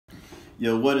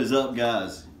Yo, what is up,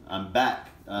 guys? I'm back.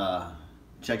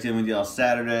 Checked in with y'all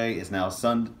Saturday. It's now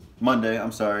Monday.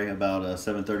 I'm sorry, about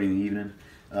 7:30 in the evening.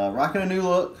 Rocking a new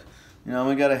look. You know,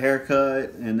 we got a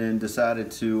haircut, and then decided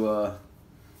to, I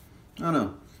don't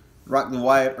know, rock the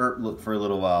Wyatt Earp look for a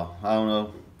little while. I don't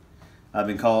know. I've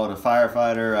been called a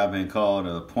firefighter. I've been called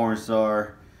a porn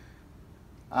star.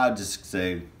 I'd just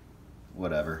say,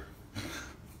 whatever.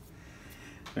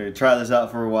 We're gonna try this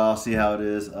out for a while, see how it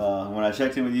is. When I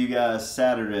checked in with you guys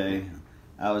Saturday,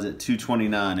 I was at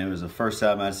 229. It was the first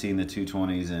time I'd seen the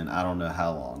 220s in I don't know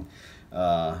how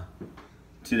long.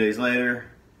 2 days later,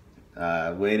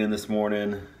 I weighed in this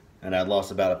morning, and I'd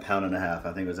lost about 1.5 pounds.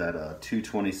 I think it was at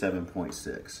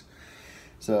 227.6.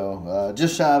 So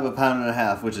just shy of 1.5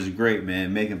 pounds, which is great,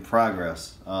 man. Making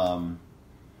progress. I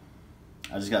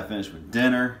just got finished with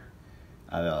dinner.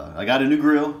 I got a new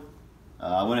grill.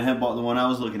 I went ahead and bought the one I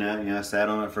was looking at. You know, I sat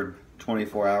on it for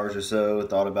 24 hours or so,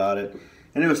 thought about it,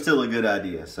 and it was still a good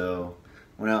idea. So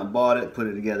went out and bought it, put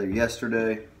it together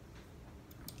yesterday.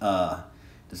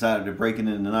 Decided to break it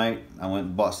in tonight. I went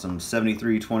and bought some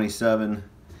 7327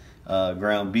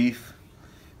 ground beef,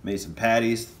 made some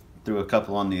patties, threw a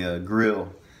couple on the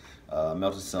grill,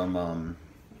 melted some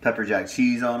pepper jack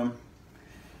cheese on them,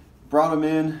 brought them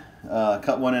in,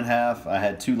 cut one in half. I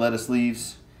had 2 lettuce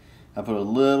leaves. I put a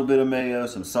little bit of mayo,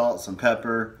 some salt, some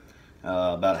pepper,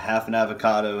 about half an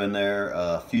avocado in there,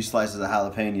 a few slices of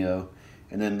jalapeno,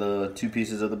 and then the 2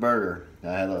 pieces of the burger.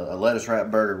 I had a lettuce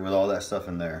wrap burger with all that stuff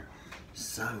in there.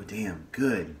 So damn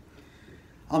good.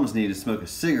 Almost needed to smoke a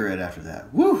cigarette after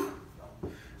that. Woo!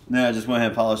 Then I just went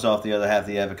ahead and polished off the other half of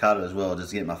the avocado as well, just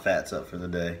to get my fats up for the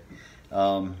day.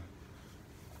 Yeah,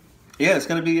 it's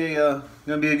gonna be a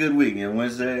good week. And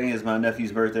Wednesday is my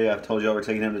nephew's birthday. I've told y'all we're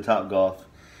taking him to Top Golf.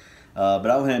 But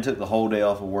I went ahead and took the whole day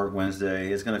off of work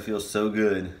Wednesday. It's gonna feel so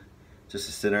good just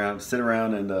to sit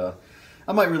around, and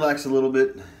I might relax a little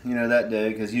bit, you know, that day,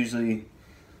 because usually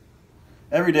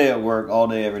every day at work, all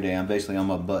day, every day, I'm basically on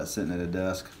my butt sitting at a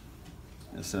desk.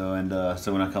 And so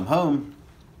when I come home,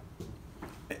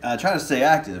 I try to stay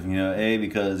active, you know, A,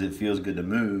 because it feels good to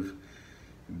move,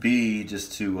 B,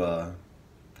 just to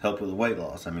help with the weight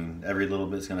loss. I mean, every little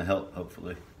bit's gonna help,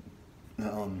 hopefully.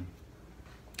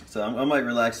 So I might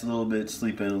relax a little bit,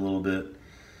 sleep in a little bit,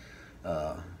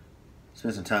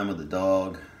 spend some time with the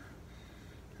dog.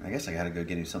 I guess I gotta go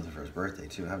get him something for his birthday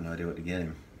too. I have no idea what to get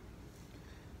him.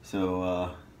 So,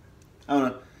 I don't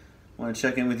know. I want to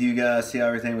check in with you guys, see how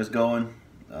everything was going.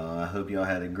 I hope y'all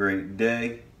had a great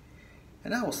day.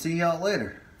 And I will see y'all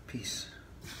later. Peace.